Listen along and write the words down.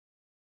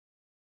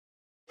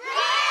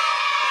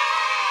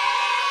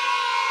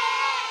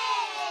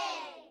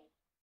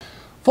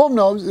Foam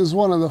Gnomes is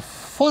one of the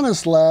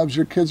funnest labs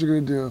your kids are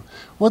going to do.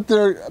 What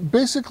they're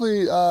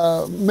basically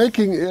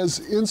making is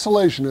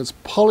insulation. It's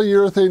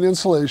polyurethane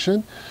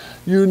insulation.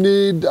 You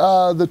need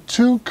the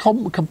two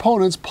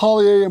components,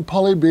 poly A and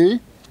poly B.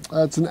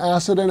 It's an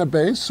acid and a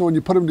base, so when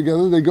you put them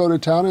together, they go to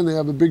town and they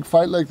have a big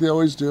fight like they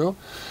always do.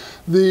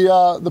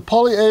 The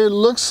poly A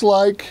looks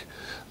like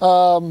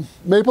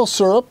maple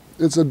syrup.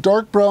 It's a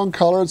dark brown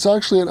color. It's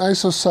actually an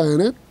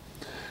isocyanate.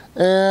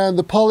 And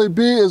the poly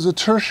B is a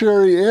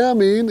tertiary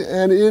amine,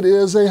 and it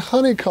is a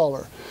honey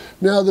color.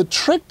 Now the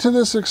trick to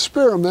this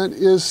experiment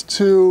is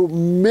to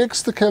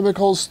mix the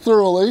chemicals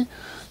thoroughly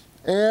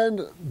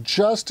and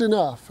just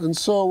enough. And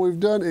so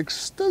we've done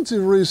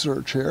extensive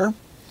research here.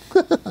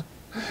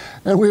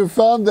 And we've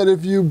found that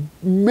if you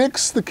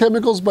mix the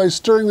chemicals by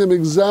stirring them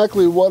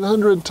exactly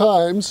 100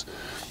 times,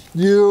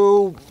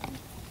 you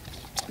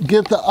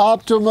get the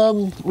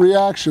optimum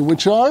reaction,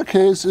 which in our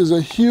case is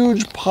a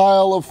huge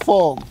pile of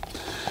foam.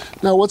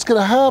 Now what's going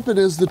to happen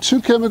is the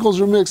two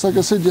chemicals are mixed. Like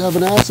I said, you have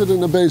an acid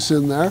and a base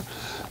in there.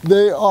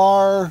 They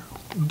are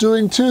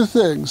doing two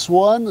things.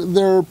 One,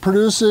 they're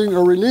producing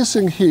or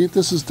releasing heat.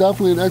 This is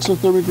definitely an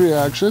exothermic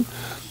reaction.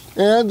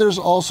 And there's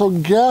also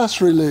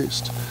gas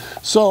released.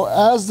 So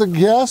as the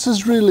gas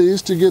is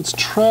released, it gets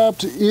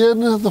trapped in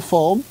the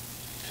foam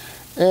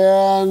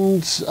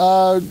and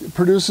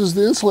produces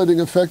the insulating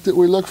effect that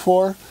we look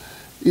for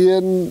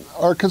in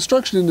our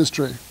construction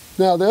industry.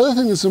 Now the other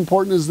thing that's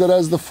important is that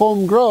as the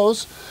foam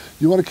grows,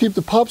 you want to keep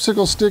the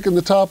popsicle stick in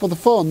the top of the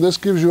foam. This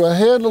gives you a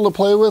handle to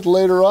play with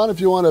later on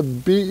if you want to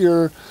beat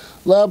your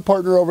lab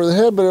partner over the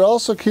head, but it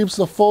also keeps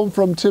the foam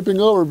from tipping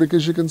over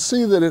because you can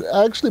see that it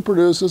actually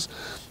produces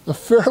a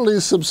fairly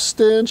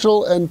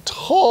substantial and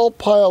tall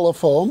pile of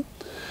foam.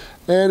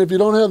 And if you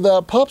don't have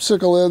that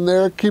popsicle in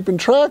there keeping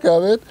track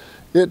of it,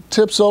 it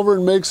tips over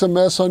and makes a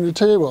mess on your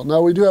table.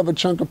 Now we do have a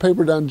chunk of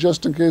paper down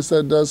just in case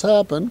that does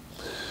happen.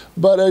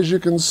 But as you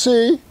can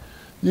see,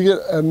 you get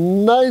a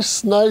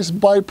nice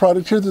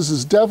byproduct here. This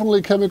is definitely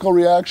a chemical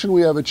reaction.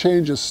 We have a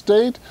change of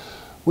state.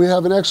 We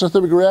have an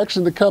exothermic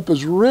reaction. The cup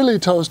is really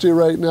toasty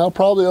right now,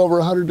 probably over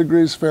 100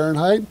 degrees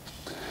Fahrenheit.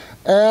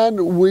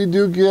 And we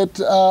do get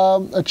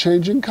a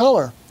change in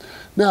color.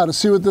 Now to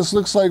see what this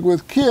looks like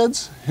with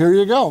kids, here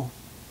you go.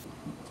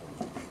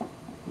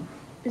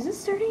 Is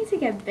this starting to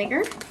get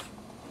bigger?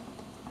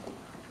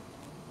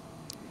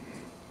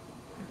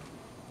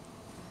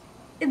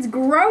 It's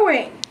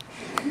growing!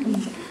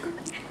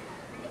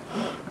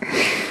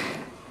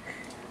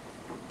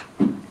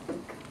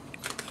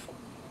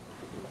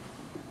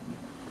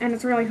 And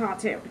it's really hot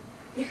too.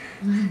 It's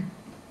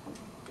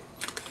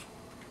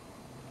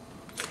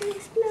gonna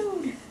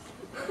explode.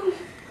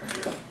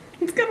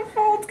 It's gonna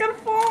fall, it's gonna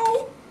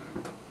fall.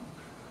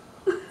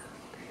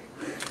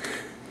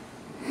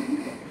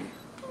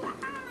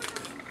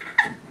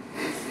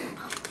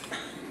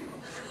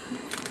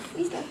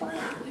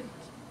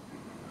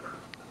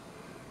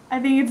 I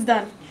think it's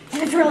done.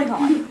 And it's really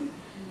hot.